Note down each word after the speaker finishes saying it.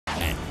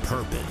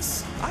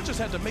purpose. I just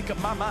had to make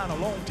up my mind a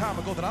long time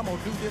ago that I'm going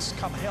to do this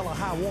come hell or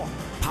high water.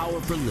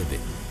 Power for Living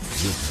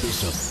with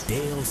Bishop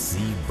Dale C.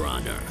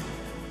 Bronner.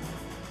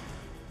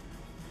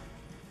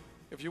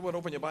 If you would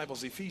open your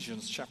Bibles,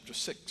 Ephesians chapter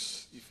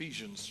 6.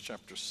 Ephesians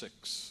chapter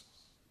 6.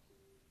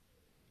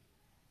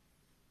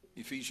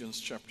 Ephesians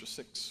chapter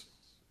 6.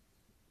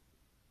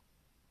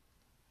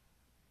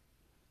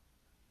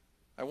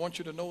 I want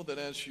you to know that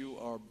as you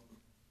are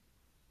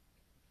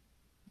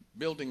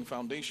building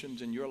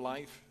foundations in your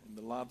life, in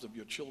the lives of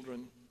your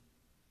children,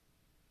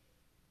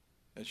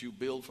 as you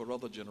build for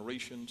other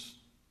generations,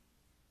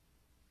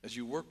 as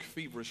you work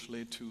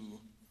feverishly to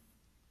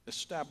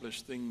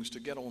establish things to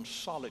get on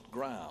solid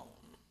ground,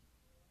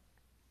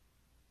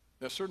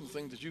 there are certain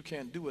things that you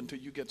can't do until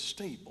you get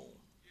stable.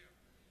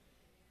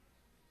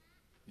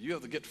 You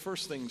have to get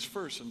first things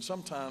first, and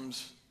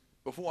sometimes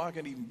before I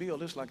can even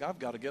build, it's like I've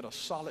got to get a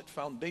solid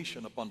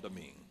foundation up under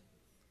me,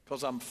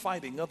 because I'm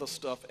fighting other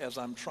stuff as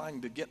I'm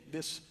trying to get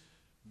this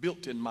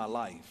built in my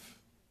life.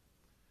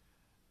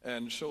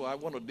 And so I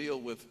want to deal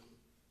with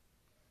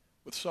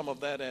some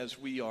of that as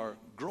we are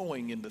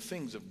growing in the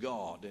things of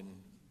God and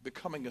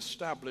becoming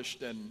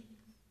established and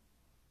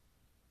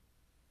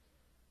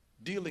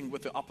dealing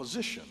with the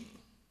opposition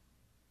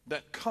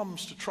that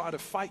comes to try to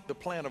fight the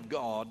plan of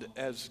God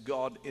as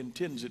God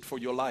intends it for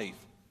your life.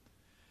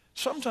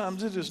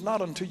 Sometimes it is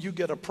not until you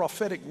get a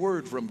prophetic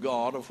word from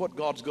God of what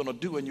God's going to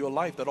do in your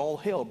life that all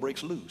hell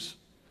breaks loose.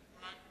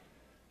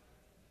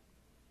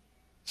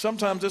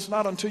 Sometimes it's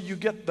not until you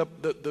get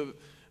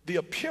the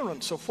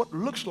appearance of what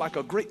looks like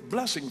a great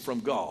blessing from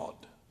God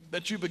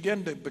that you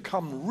begin to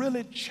become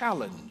really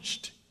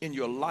challenged in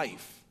your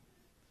life,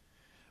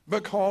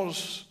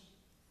 because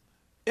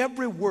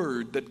every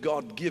word that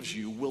God gives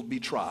you will be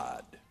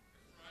tried.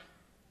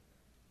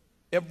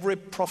 Every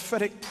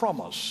prophetic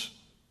promise,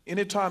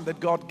 anytime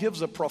that God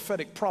gives a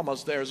prophetic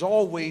promise, there's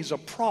always a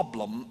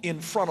problem in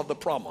front of the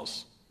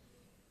promise.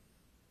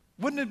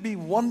 Wouldn't it be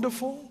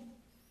wonderful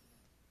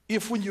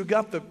if when you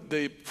got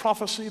the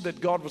prophecy that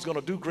God was going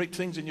to do great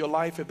things in your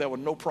life, if there were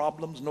no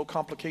problems, no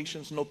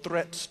complications, no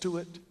threats to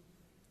it?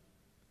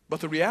 But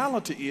the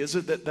reality is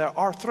that there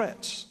are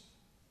threats.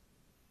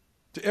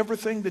 To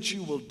everything that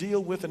you will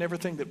deal with and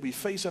everything that we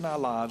face in our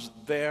lives,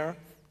 there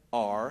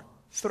are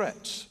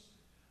threats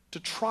to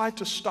try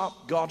to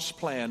stop God's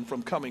plan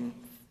from coming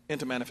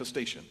into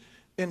manifestation.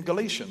 In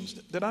Galatians,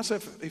 did I say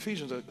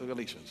Ephesians or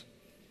Galatians?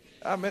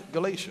 I meant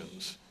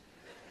Galatians.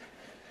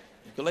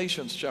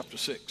 Galatians chapter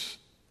 6.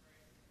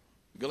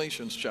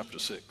 Galatians chapter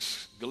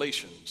 6.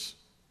 Galatians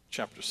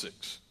chapter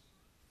 6.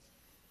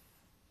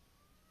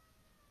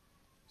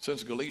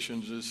 Since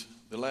Galatians is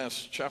the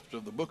last chapter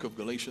of the book of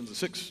Galatians, the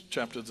sixth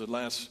chapter is the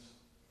last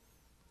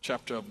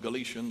chapter of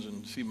Galatians,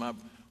 and see,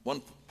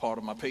 one part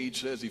of my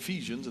page says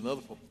Ephesians and the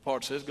other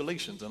part says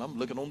Galatians, and I'm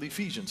looking on the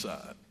Ephesian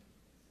side.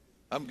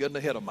 I'm getting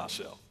ahead of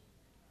myself.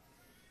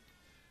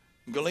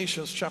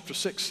 Galatians chapter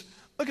 6,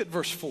 look at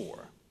verse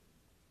 4.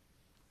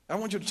 I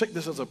want you to take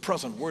this as a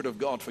present word of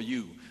God for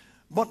you.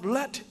 But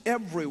let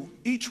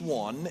each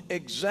one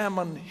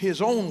examine his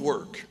own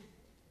work.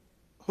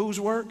 Whose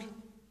work?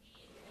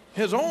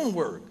 His own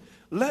work.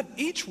 Let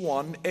each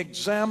one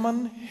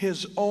examine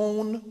his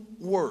own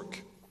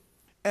work,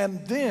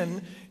 and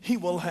then he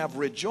will have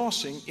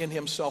rejoicing in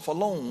himself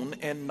alone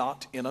and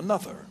not in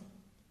another.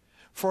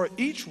 For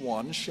each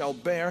one shall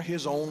bear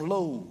his own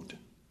load.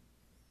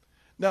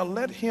 Now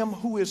let him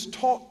who is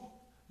taught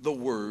the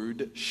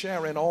word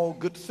share in all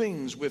good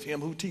things with him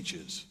who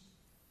teaches.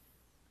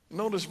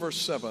 Notice verse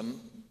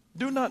 7.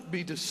 Do not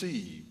be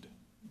deceived.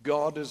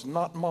 God is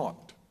not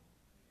mocked.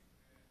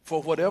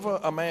 For whatever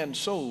a man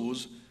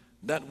sows,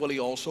 that will he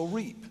also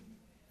reap.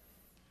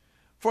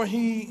 For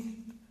he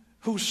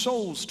who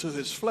sows to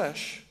his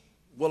flesh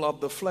will of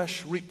the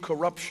flesh reap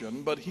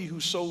corruption, but he who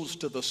sows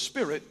to the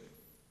Spirit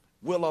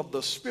will of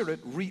the Spirit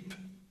reap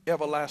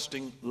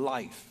everlasting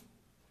life.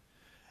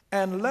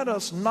 And let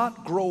us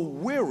not grow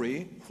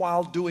weary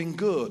while doing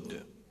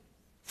good,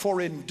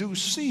 for in due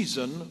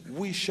season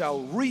we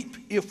shall reap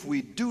if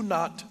we do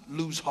not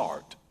lose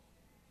heart.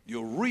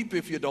 You'll reap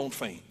if you don't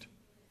faint.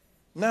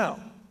 Now,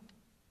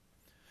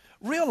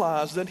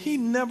 realize that he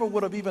never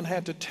would have even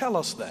had to tell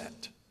us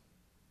that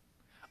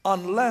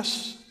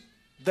unless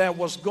there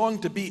was going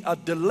to be a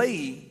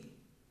delay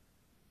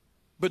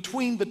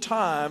between the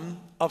time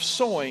of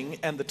sowing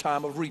and the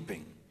time of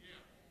reaping.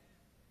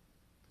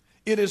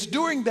 It is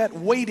during that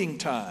waiting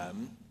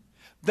time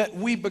that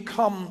we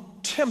become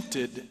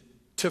tempted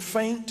to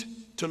faint,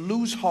 to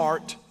lose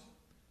heart,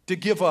 to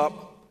give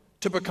up,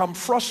 to become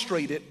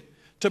frustrated,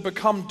 to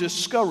become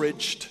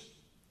discouraged,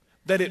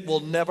 that it will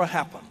never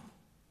happen.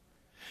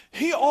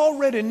 He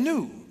already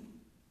knew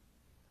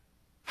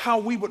how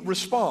we would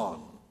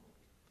respond.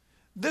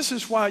 This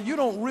is why you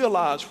don't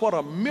realize what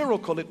a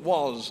miracle it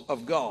was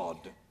of God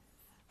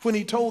when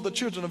he told the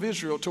children of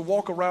Israel to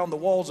walk around the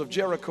walls of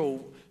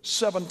Jericho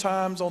 7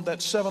 times on that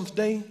 7th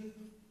day.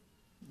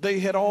 They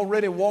had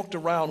already walked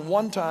around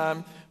one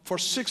time for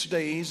 6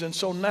 days, and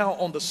so now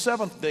on the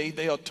 7th day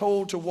they are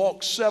told to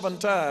walk 7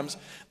 times.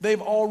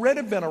 They've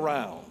already been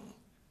around.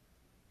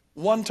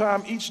 one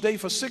time each day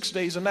for 6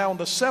 days, and now on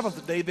the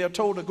seventh day they're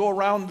told to go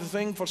around the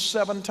thing for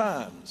 7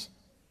 times.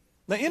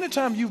 Now,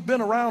 anytime you've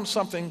been around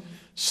something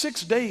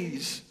 6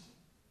 days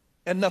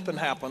and nothing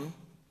happened,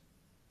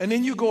 and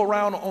then you go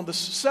around on the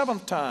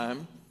 7th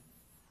time,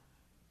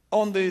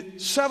 on the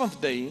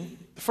 7th day,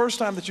 the first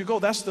time that you go,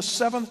 that's the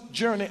 7th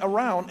journey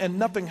around, and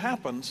nothing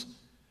happens,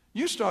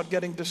 you start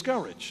getting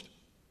discouraged.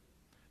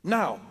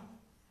 Now,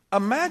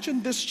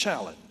 imagine this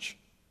challenge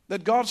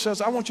that God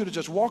says, I want you to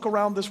just walk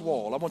around this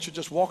wall. I want you to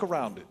just walk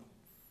around it.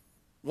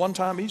 One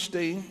time each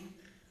day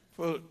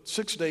for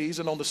 6 days,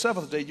 and on the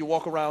 7th day, you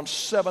walk around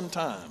 7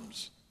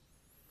 times.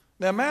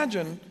 Now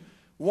imagine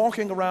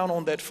walking around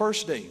on that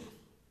first day.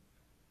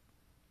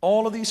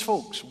 All of these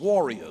folks,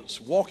 warriors,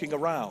 walking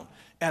around,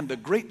 and the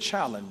great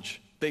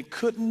challenge, they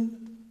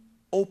couldn't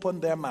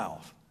open their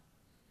mouth.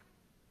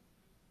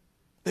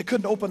 They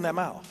couldn't open their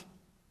mouth.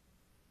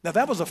 Now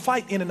that was a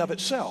fight in and of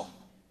itself.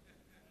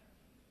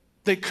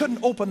 They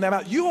couldn't open their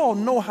mouth. You all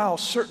know how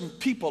certain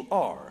people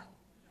are.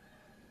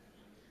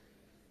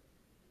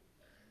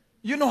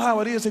 You know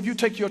how it is if you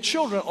take your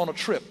children on a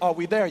trip. Are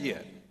we there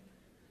yet?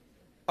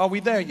 Are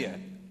we there yet?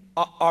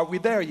 Are we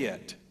there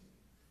yet?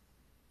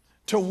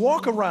 To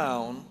walk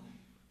around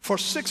for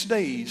 6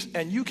 days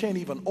and you can't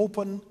even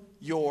open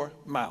your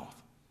mouth.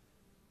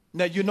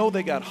 Now you know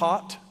they got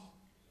hot,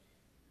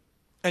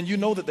 and you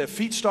know that their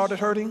feet started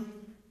hurting,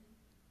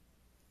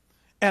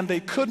 and they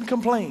couldn't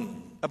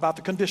complain about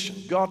the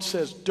condition. God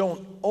says,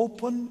 don't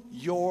open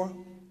your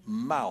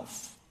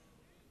mouth.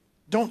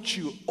 Don't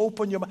you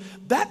open your mouth.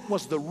 That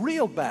was the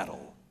real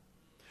battle,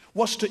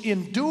 was to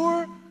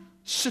endure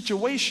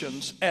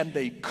situations and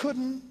they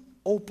couldn't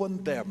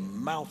open their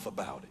mouth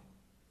about it.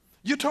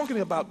 You're talking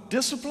about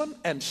discipline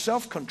and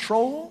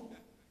self-control.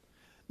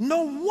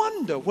 No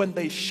wonder when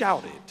they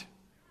shouted.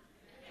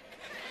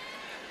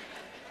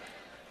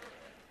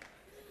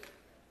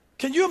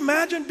 Can you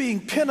imagine being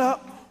pinned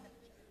up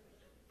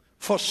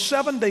for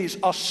 7 days,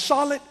 a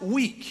solid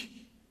week?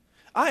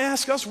 I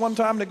asked us one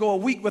time to go a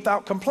week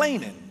without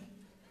complaining.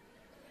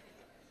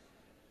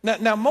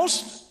 Now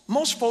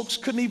most folks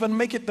couldn't even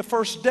make it the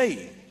first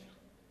day,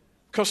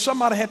 because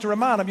somebody had to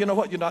remind them, you know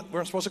what,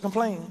 we're supposed to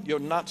complain. You're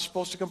not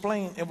supposed to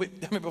complain. And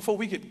before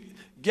we could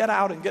get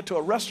out and get to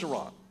a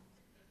restaurant,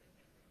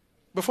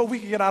 before we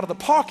could get out of the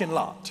parking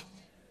lot,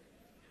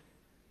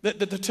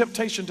 the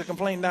temptation to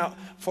complain. Now,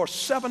 for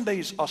 7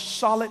 days, a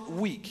solid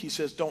week, he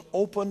says, don't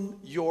open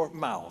your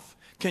mouth.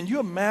 Can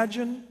you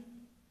imagine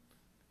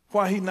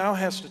why he now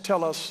has to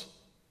tell us,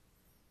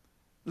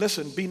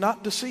 listen, be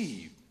not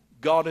deceived.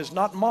 God is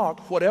not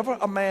mocked. Whatever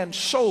a man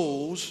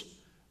sows,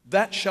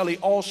 that shall he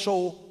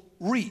also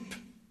reap.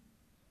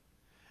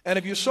 And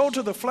if you sow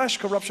to the flesh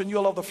corruption,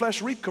 you'll of the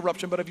flesh reap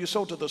corruption. But if you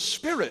sow to the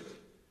Spirit,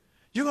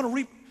 you're going to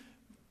reap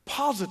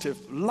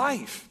positive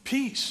life,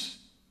 peace,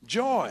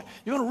 joy.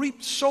 You're going to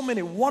reap so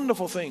many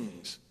wonderful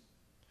things.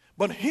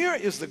 But here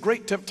is the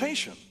great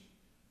temptation,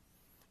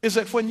 is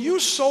that when you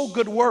sow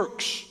good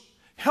works,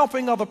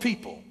 helping other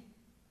people,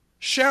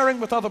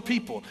 sharing with other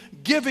people,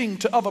 giving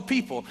to other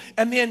people,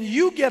 and then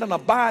you get in a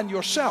bind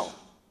yourself,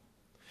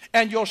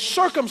 and your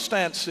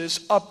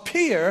circumstances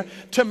appear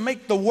to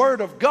make the word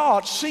of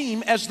God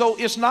seem as though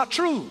it's not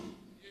true.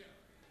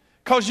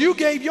 Because you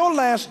gave your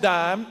last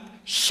dime,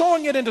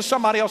 sowing it into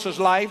somebody else's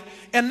life,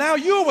 and now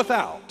you're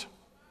without.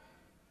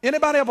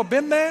 Anybody ever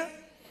been there?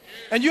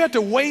 And you had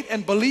to wait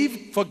and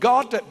believe for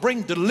God to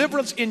bring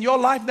deliverance in your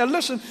life. Now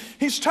listen,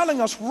 he's telling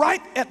us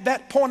right at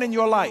that point in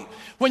your life,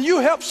 when you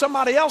help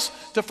somebody else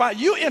to find,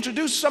 you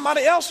introduce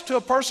somebody else to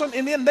a person,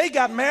 and then they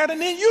got married,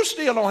 and then you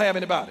still don't have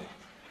anybody.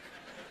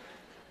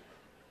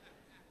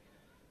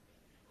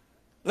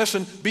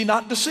 Listen, be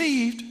not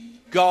deceived.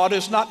 God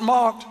is not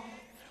mocked.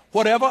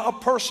 Whatever a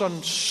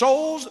person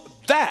sows,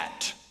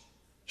 that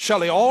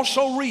shall he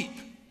also reap.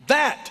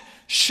 That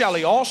shall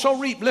he also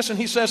reap. Listen,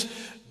 he says,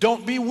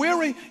 don't be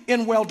weary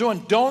in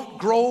well-doing. Don't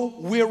grow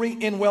weary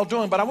in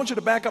well-doing. But I want you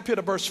to back up here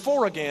to verse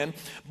 4 again.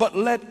 But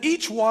let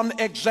each one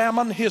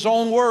examine his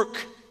own work.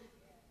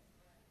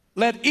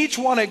 Let each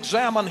one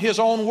examine his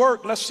own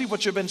work. Let's see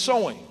what you've been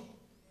sowing.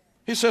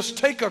 He says,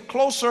 take a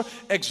closer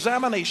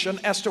examination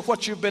as to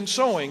what you've been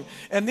sowing,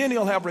 and then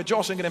he'll have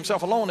rejoicing in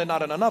himself alone and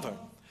not in another.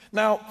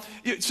 Now,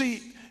 you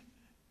see,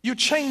 you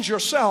change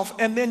yourself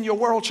and then your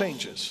world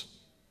changes.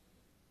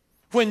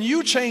 When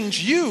you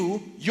change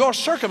you, your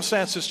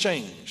circumstances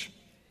change.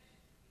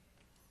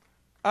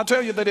 I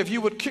tell you that if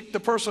you would kick the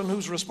person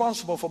who's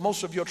responsible for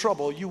most of your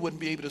trouble, you wouldn't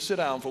be able to sit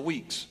down for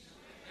weeks.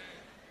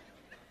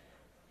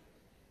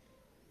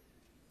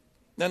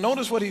 Now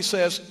notice what he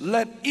says,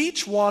 let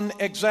each one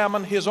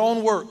examine his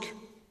own work.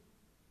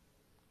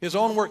 His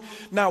own work.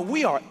 Now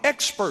we are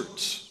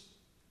experts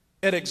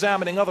at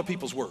examining other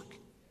people's work.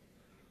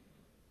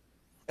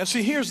 And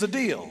see, here's the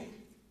deal.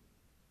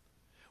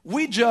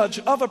 We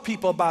judge other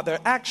people by their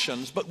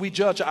actions, but we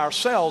judge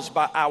ourselves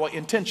by our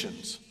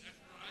intentions.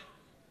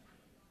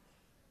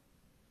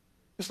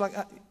 It's like,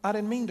 I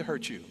didn't mean to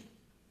hurt you.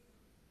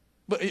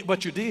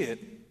 But you did.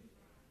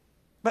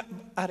 But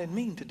I didn't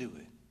mean to do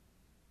it.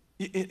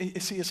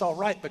 See, it's all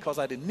right because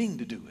I didn't mean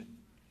to do it.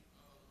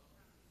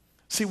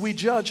 See, we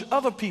judge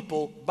other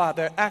people by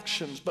their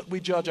actions, but we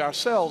judge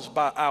ourselves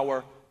by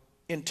our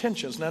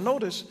intentions. Now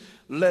notice,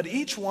 let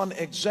each one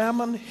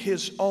examine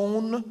his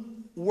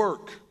own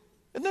work.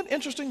 Isn't that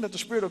interesting that the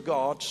Spirit of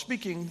God,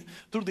 speaking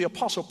through the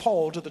Apostle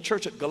Paul to the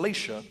church at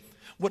Galatia,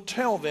 would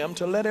tell them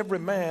to let every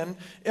man,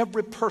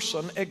 every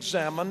person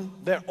examine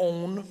their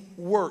own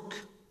work.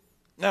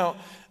 Now,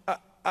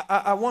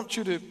 I want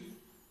you to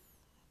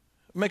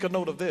make a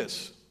note of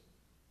this.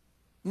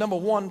 Number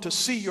one, to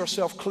see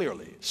yourself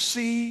clearly.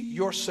 See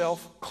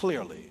yourself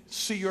clearly.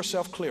 See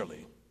yourself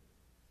clearly.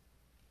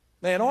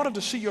 Now, in order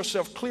to see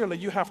yourself clearly,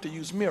 you have to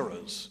use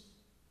mirrors.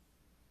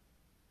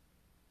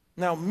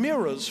 Now,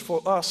 mirrors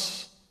for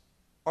us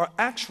are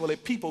actually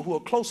people who are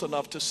close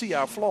enough to see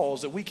our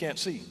flaws that we can't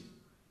see.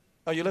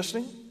 Are you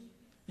listening?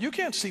 You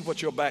can't see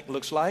what your back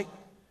looks like.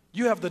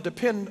 You have to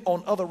depend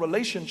on other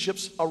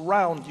relationships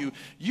around you.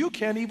 You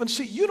can't even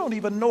see. You don't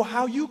even know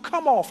how you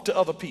come off to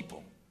other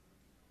people.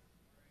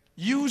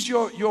 Use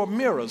your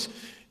mirrors.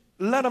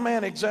 Let a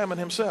man examine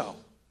himself.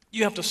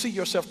 You have to see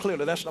yourself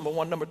clearly. That's number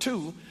one. Number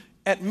two,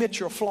 admit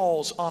your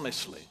flaws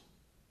honestly.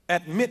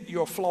 Admit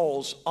your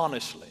flaws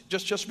honestly.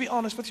 Just be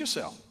honest with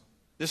yourself.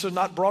 This is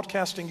not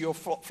broadcasting your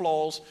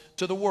flaws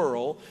to the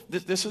world.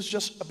 This is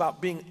just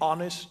about being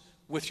honest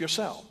with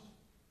yourself.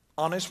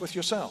 Honest with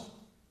yourself.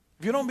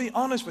 If you don't be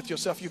honest with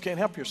yourself, you can't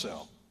help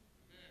yourself.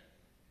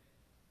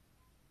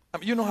 I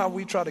mean, you know how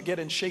we try to get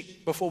in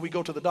shape before we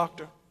go to the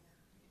doctor?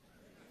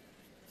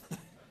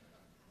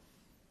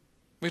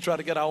 We try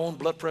to get our own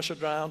blood pressure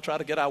down, try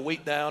to get our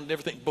weight down and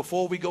everything.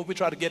 Before we go, we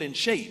try to get in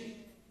shape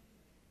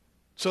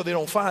so they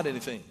don't find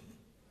anything.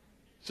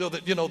 So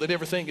that, you know, that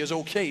everything is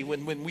okay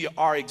when we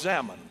are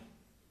examined.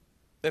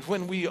 That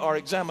when we are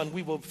examined,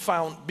 we will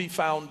be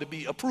found to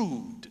be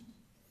approved.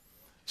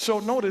 So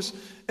notice,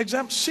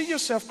 see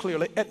yourself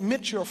clearly,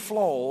 admit your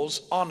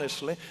flaws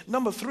honestly.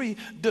 Number three,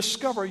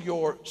 discover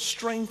your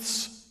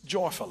strengths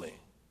joyfully.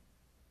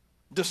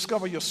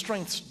 Discover your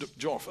strengths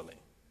joyfully.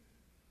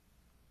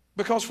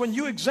 Because when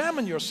you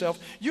examine yourself,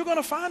 you're going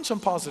to find some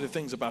positive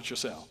things about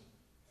yourself.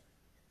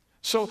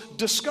 So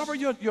discover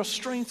your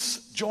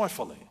strengths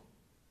joyfully.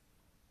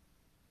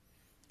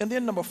 And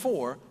then number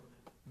four,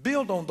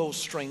 build on those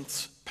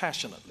strengths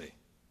passionately.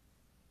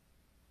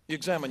 You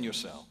examine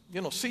yourself. You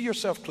know, see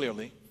yourself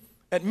clearly.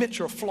 Admit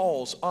your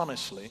flaws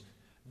honestly.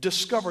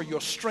 Discover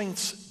your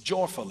strengths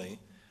joyfully.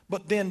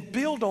 But then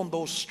build on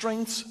those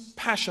strengths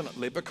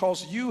passionately,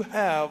 because you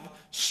have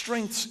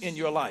strengths in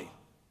your life.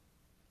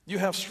 You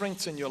have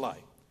strengths in your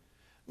life.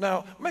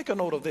 Now, make a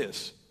note of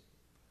this.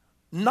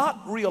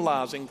 Not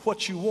realizing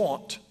what you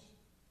want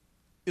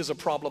is a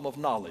problem of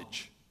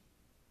knowledge.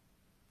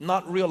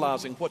 Not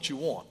realizing what you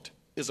want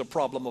is a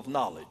problem of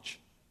knowledge.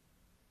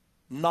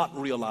 Not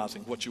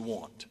realizing what you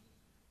want.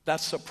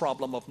 That's a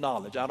problem of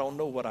knowledge. I don't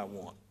know what I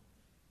want.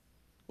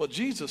 Well,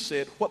 Jesus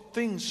said, what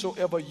things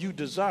soever you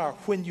desire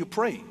when you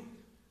pray,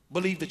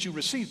 believe that you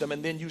receive them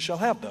and then you shall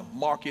have them.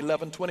 Mark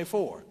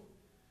 11:24.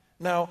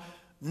 Now,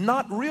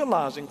 not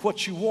realizing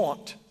what you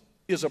want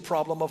is a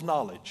problem of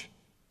knowledge.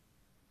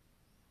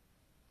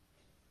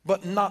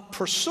 But not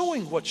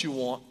pursuing what you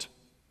want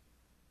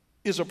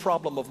is a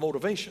problem of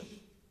motivation.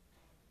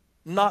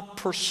 Not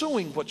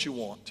pursuing what you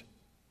want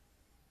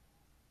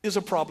is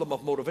a problem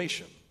of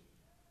motivation.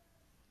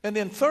 And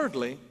then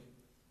thirdly,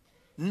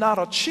 not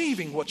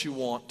achieving what you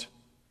want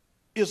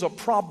is a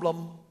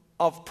problem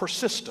of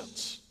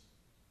persistence.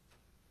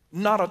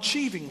 Not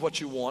achieving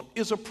what you want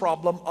is a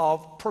problem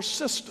of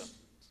persistence.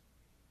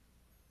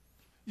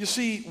 You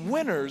see,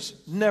 winners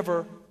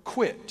never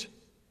quit,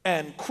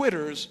 and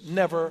quitters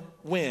never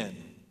win.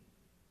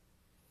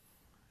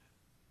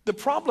 The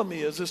problem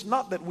is, it's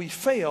not that we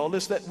fail,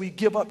 it's that we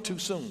give up too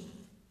soon.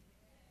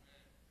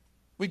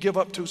 We give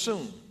up too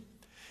soon.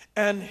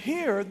 And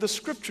here the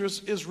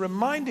scriptures is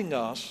reminding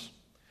us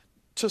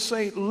to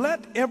say, let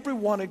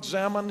everyone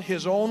examine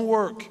his own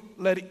work.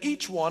 Let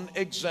each one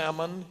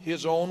examine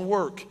his own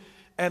work.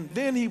 And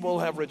then he will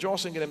have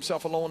rejoicing in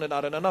himself alone and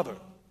not in another.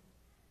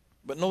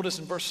 But notice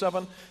in verse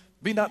 7,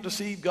 be not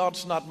deceived,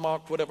 God's not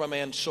mocked. Whatever a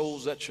man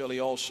sows, that shall he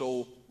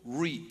also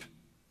reap.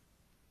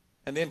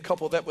 And then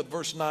couple that with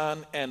verse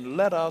 9, and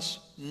let us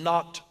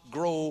not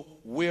grow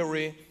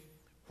weary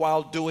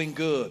while doing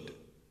good.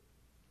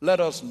 Let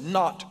us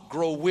not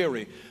grow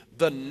weary.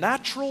 The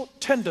natural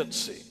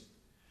tendency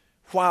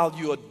while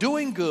you are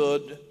doing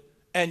good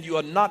and you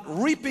are not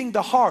reaping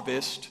the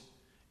harvest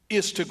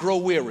is to grow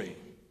weary.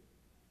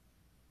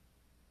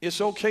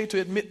 It's okay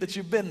to admit that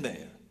you've been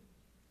there.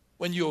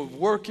 When you're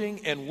working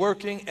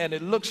and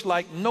it looks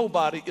like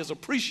nobody is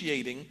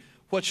appreciating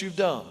what you've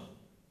done.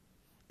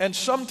 And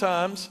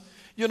sometimes,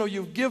 you know,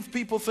 you give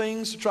people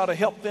things to try to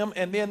help them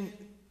and then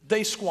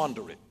they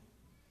squander it.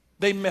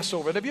 They mess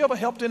over it. Have you ever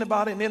helped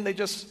anybody and then they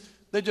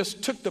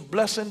just took the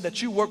blessing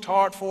that you worked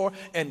hard for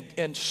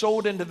and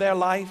sowed into their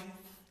life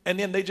and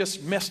then they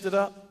just messed it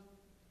up?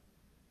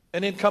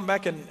 And then come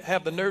back and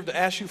have the nerve to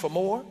ask you for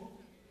more?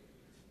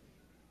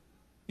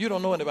 You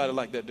don't know anybody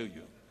like that, do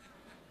you?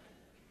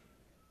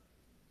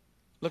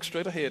 Look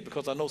straight ahead,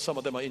 because I know some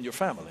of them are in your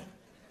family.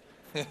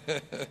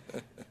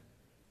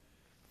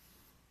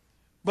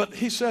 But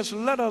he says,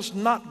 let us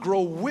not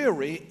grow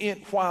weary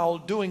while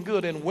doing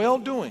good and well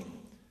doing.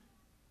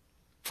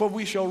 For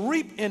we shall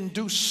reap in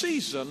due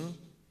season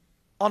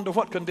under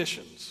what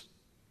conditions?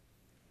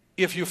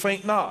 If you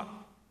faint not,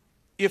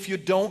 if you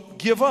don't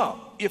give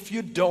up. If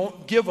you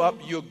don't give up,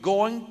 you're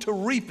going to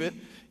reap it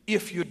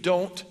if you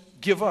don't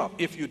give up.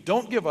 If you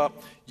don't give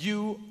up,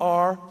 you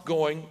are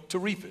going to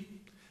reap it.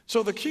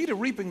 So the key to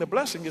reaping the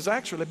blessing is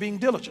actually being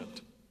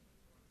diligent.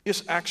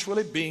 It's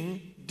actually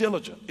being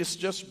diligent. It's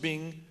just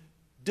being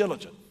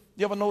diligent.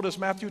 You ever notice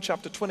Matthew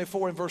chapter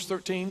 24 and verse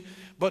 13?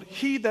 But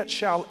he that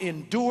shall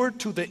endure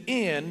to the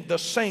end, the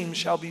same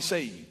shall be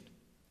saved.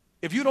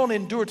 If you don't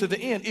endure to the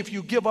end, if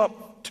you give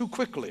up too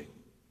quickly.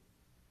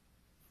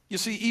 You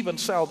see, even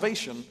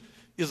salvation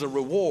is a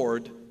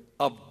reward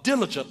of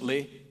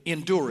diligently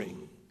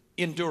enduring,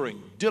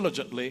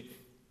 diligently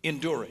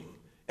enduring.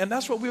 And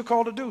that's what we're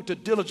called to do, to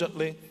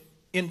diligently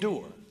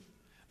endure.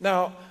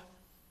 Now,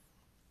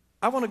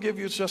 I want to give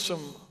you just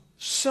some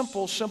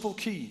simple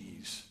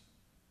keys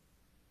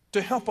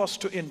to help us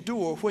to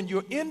endure when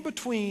you're in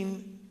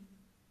between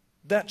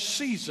that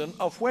season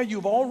of where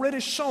you've already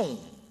sown.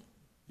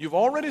 You've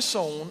already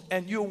sown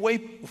and you're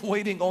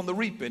waiting on the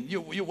reaping.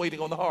 You're waiting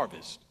on the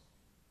harvest.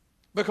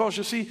 Because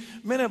you see,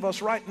 many of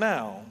us right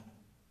now,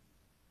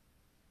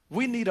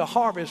 we need a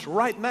harvest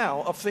right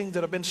now of things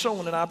that have been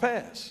sown in our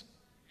past.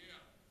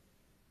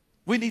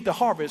 We need the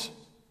harvest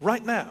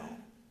right now.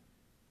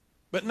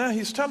 But now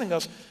he's telling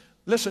us,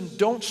 listen,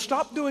 don't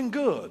stop doing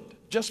good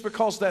just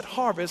because that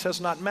harvest has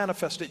not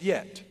manifested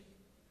yet.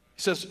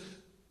 He says,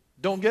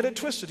 don't get it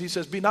twisted. He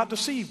says, be not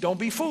deceived. Don't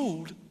be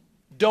fooled.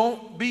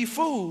 Don't be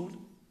fooled.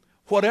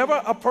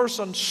 Whatever a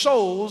person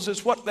sows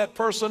is what that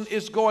person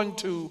is going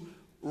to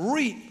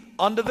reap,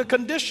 under the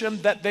condition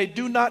that they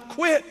do not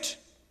quit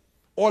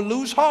or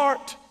lose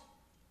heart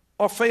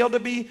or fail to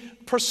be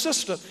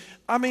persistent.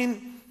 I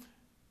mean,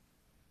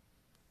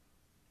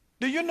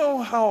 do you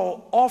know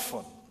how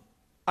often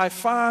I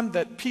find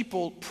that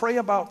people pray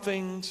about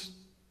things,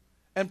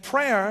 and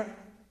prayer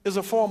is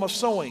a form of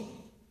sowing.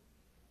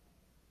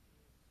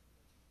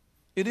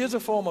 It is a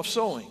form of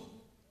sowing.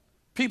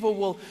 People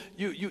will,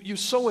 you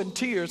sow in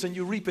tears and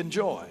you reap in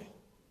joy.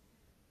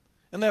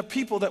 And there are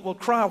people that will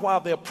cry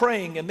while they're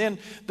praying, and then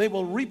they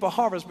will reap a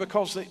harvest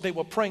because they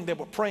were praying.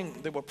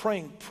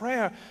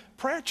 Prayer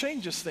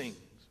changes things.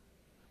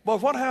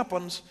 But what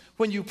happens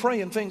when you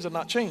pray and things are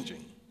not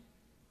changing?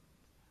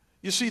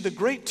 You see, the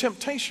great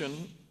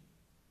temptation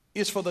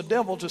is for the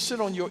devil to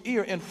sit on your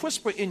ear and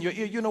whisper in your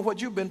ear, you know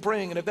what, you've been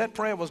praying, and if that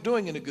prayer was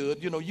doing any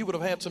good, you know, you would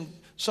have had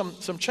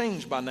some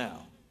change by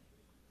now.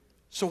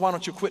 So why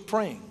don't you quit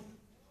praying?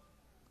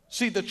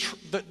 See,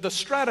 the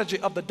strategy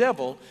of the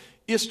devil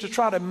is to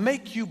try to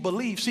make you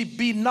believe. See,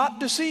 be not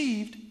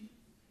deceived.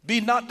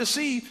 Be not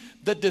deceived.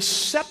 The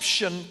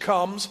deception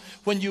comes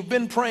when you've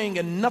been praying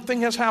and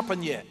nothing has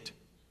happened yet.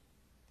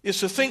 It's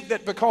to think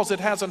that because it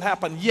hasn't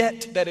happened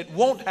yet, that it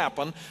won't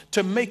happen,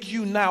 to make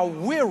you now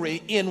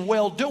weary in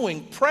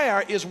well-doing.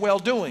 Prayer is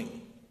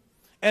well-doing.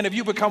 And if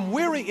you become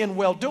weary in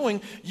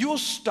well-doing, you'll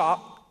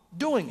stop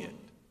doing it.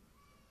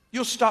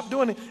 You'll stop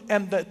doing it.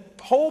 And the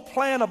whole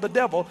plan of the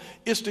devil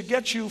is to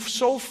get you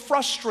so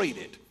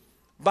frustrated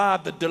by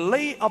the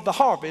delay of the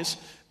harvest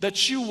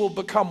that you will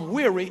become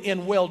weary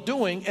in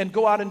well-doing and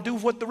go out and do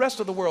what the rest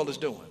of the world is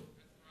doing.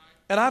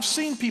 And I've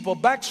seen people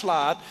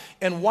backslide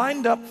and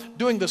wind up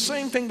doing the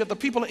same thing that the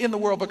people in the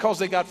world because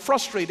they got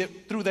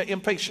frustrated through their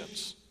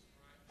impatience.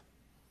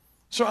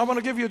 So I want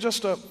to give you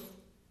just a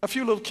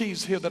few little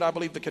keys here that I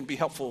believe that can be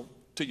helpful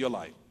to your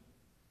life.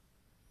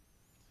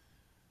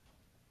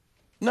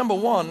 Number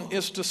one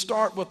is to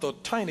start with a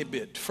tiny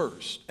bit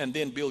first and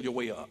then build your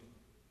way up.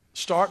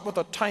 Start with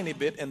a tiny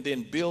bit and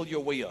then build your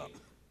way up.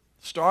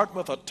 Start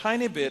with a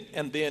tiny bit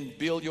and then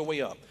build your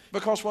way up.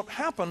 Because what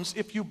happens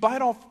if you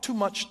bite off too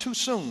much too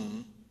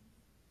soon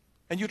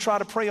and you try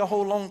to pray a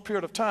whole long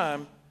period of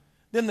time,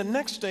 then the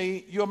next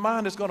day your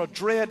mind is going to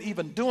dread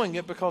even doing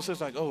it because it's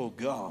like, oh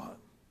God,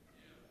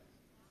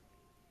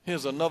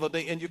 here's another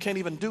day, and you can't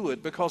even do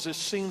it because it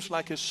seems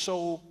like it's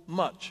so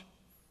much.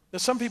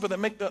 There's some people that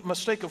make the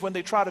mistake of when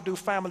they try to do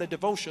family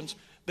devotions,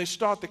 they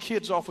start the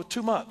kids off with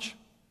too much.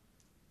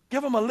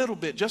 Give them a little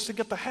bit just to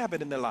get the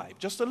habit in their life,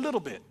 just a little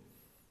bit.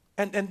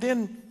 And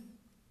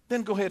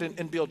then go ahead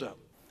and build up.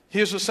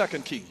 Here's the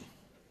second key.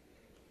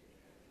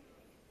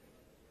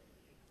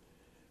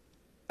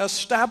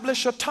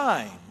 Establish a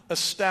time.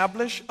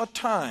 Establish a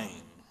time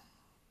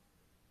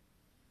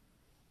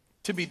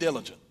to be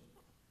diligent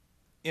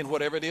in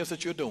whatever it is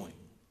that you're doing.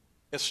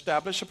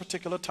 Establish a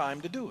particular time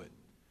to do it.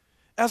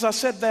 As I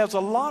said, there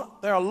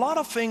are a lot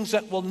of things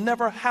that will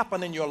never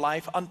happen in your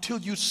life until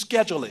you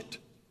schedule it.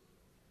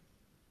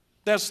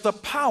 There's the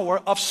power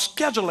of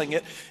scheduling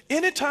it.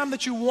 Anytime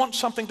that you want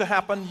something to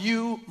happen,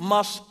 you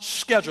must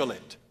schedule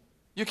it.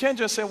 You can't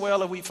just say,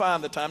 well, if we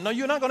find the time. No,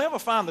 you're not going to ever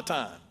find the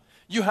time.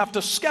 You have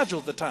to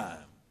schedule the time.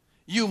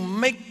 You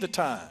make the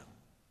time.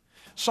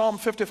 Psalm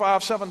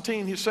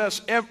 55:17, he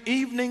says,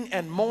 evening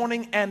and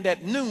morning and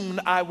at noon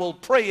I will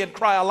pray and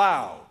cry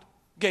aloud.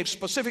 Gave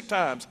specific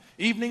times,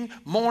 evening,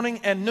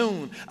 morning, and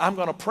noon. I'm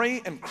going to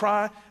pray and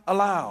cry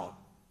aloud.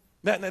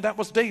 That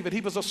was David.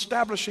 He was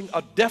establishing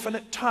a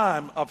definite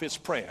time of his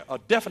prayer, a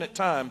definite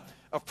time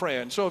of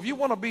prayer. And so if you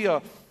want to be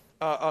a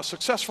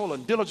successful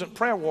and diligent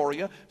prayer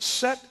warrior,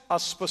 set a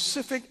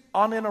specific,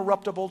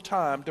 uninterruptible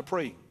time to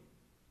pray.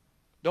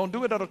 Don't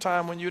do it at a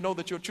time when you know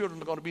that your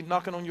children are going to be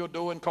knocking on your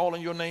door and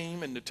calling your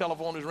name and the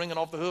telephone is ringing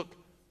off the hook.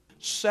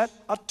 Set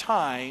a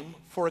time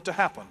for it to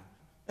happen.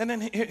 And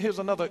then here's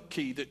another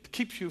key that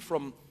keeps you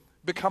from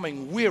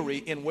becoming weary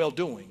in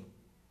well-doing,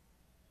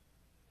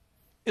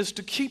 is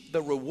to keep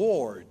the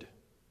reward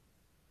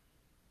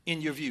in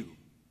your view.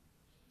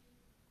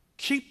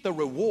 Keep the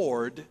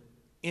reward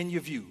in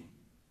your view.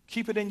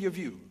 Keep it in your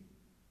view.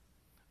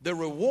 The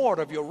reward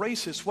of your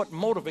race is what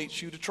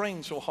motivates you to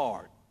train so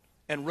hard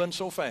and run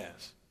so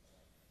fast.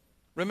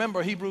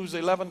 Remember Hebrews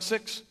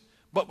 11:6,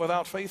 but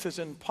without faith it's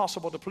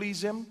impossible to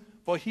please him.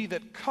 For he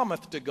that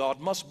cometh to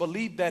God must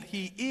believe that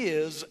he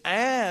is,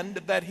 and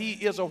that he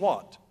is a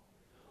what?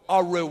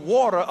 A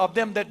rewarder of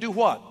them that do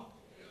what?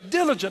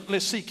 Diligently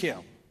seek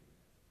him.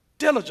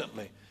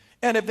 Diligently.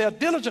 And if they're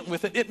diligent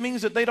with it, it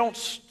means that they don't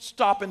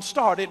stop and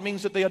start. It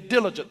means that they are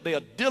diligent. They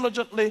are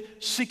diligently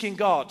seeking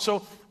God. So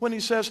when he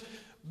says,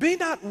 be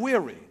not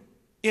weary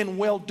in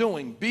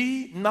well-doing.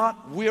 Be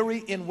not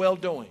weary in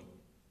well-doing.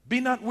 Be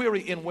not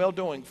weary in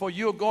well-doing, for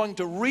you're going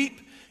to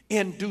reap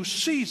in due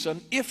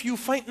season if you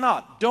faint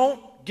not. Don't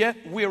get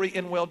weary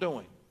in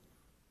well-doing.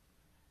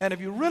 And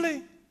if you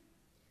really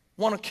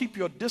want to keep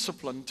your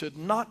discipline to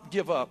not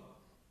give up,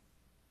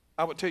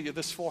 I would tell you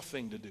this fourth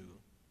thing to do,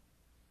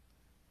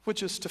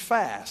 which is to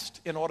fast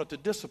in order to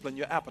discipline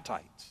your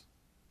appetites.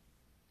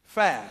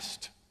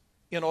 Fast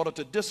in order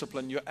to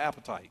discipline your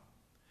appetite.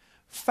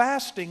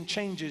 Fasting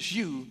changes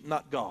you,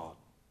 not God.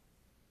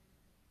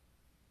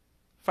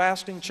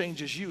 Fasting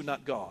changes you,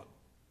 not God.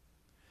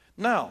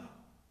 Now,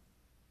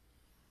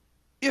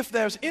 if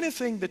there's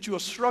anything that you are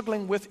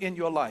struggling with in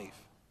your life,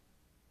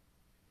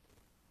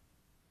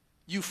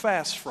 you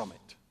fast from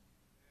it.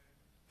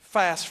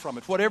 Fast from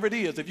it. Whatever it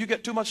is, if you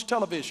get too much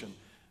television,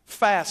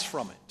 fast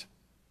from it.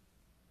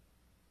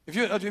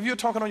 If you're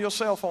talking on your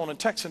cell phone and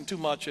texting too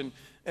much and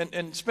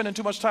spending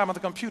too much time on the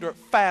computer,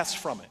 fast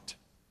from it.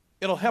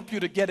 It'll help you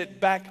to get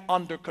it back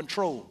under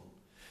control.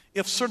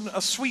 If certain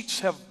sweets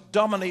have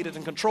dominated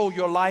and controlled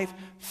your life,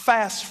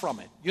 fast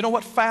from it. You know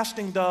what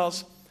fasting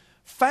does?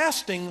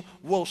 Fasting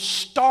will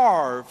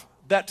starve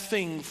that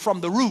thing from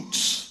the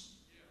roots.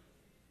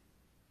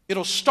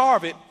 It'll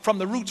starve it from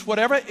the roots.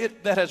 Whatever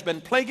that has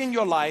been plaguing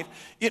your life,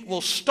 it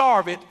will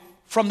starve it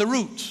from the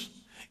roots.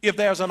 If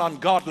there's an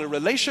ungodly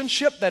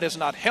relationship that is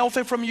not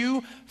healthy from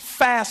you,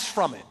 fast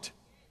from it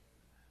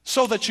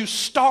so that you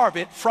starve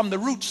it from the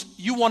roots.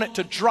 You want it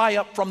to dry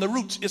up from the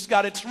roots. It's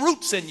got its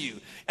roots in you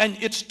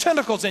and its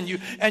tentacles in you,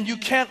 and you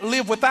can't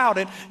live without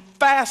it.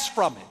 Fast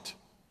from it.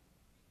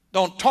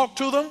 Don't talk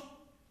to them.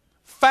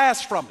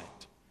 Fast from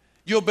it.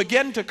 You'll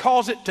begin to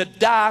cause it to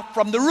die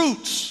from the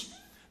roots.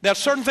 There are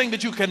certain things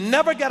that you can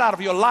never get out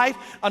of your life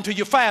until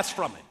you fast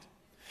from it.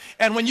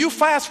 And when you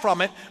fast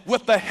from it,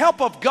 with the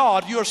help of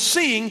God, you're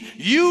seeing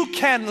you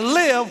can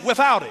live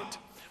without it.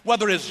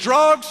 Whether it's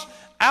drugs,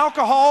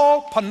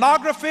 alcohol,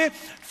 pornography,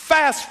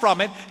 fast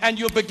from it, and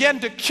you'll begin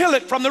to kill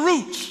it from the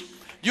roots.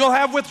 You'll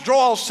have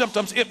withdrawal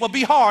symptoms. It will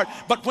be hard.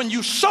 But when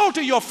you sow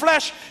to your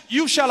flesh,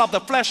 you shall of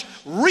the flesh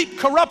reap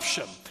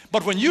corruption.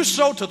 But when you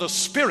sow to the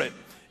Spirit,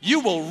 you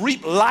will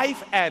reap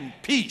life and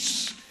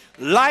peace.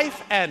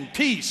 Life and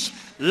peace.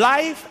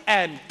 Life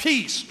and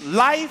peace.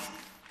 Life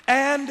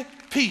and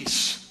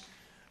peace.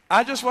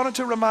 I just wanted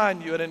to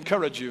remind you and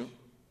encourage you,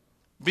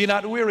 be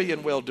not weary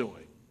in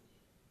well-doing,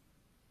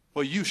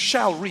 for you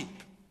shall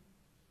reap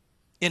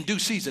in due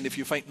season if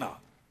you faint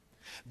not.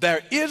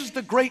 There is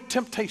the great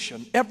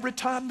temptation every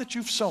time that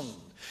you've sown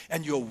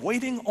and you're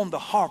waiting on the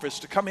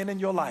harvest to come in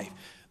your life.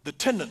 The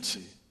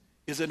tendency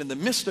is that in the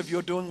midst of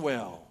your doing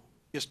well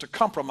is to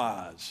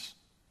compromise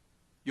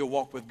your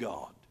walk with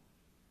God,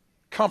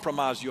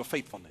 compromise your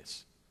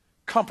faithfulness,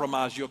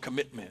 compromise your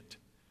commitment,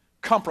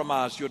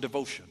 compromise your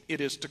devotion.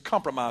 It is to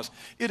compromise.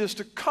 It is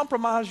to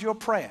compromise your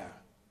prayer,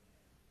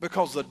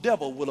 because the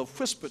devil will have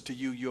whispered to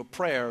you your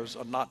prayers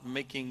are not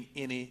making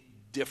any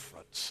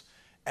difference,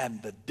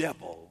 and the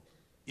devil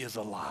is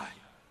a lie.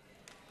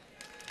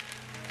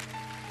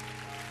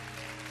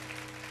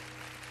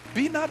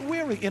 Be not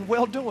weary in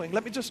well-doing.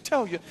 Let me just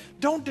tell you,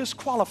 don't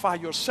disqualify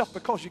yourself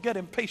because you get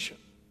impatient.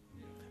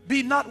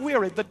 Be not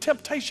weary. The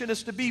temptation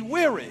is to be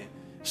weary.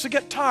 It's to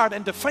get tired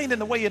and to faint in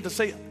the way and to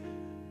say,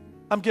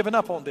 I'm giving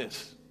up on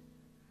this.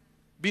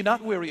 Be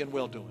not weary in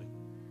well-doing.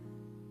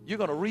 You're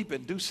going to reap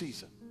in due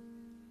season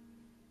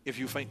if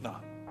you faint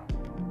not.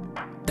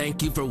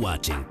 Thank you for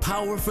watching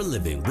Power for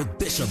Living with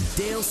Bishop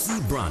Dale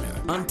C.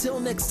 Bronner. Until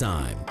next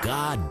time,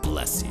 God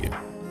bless you.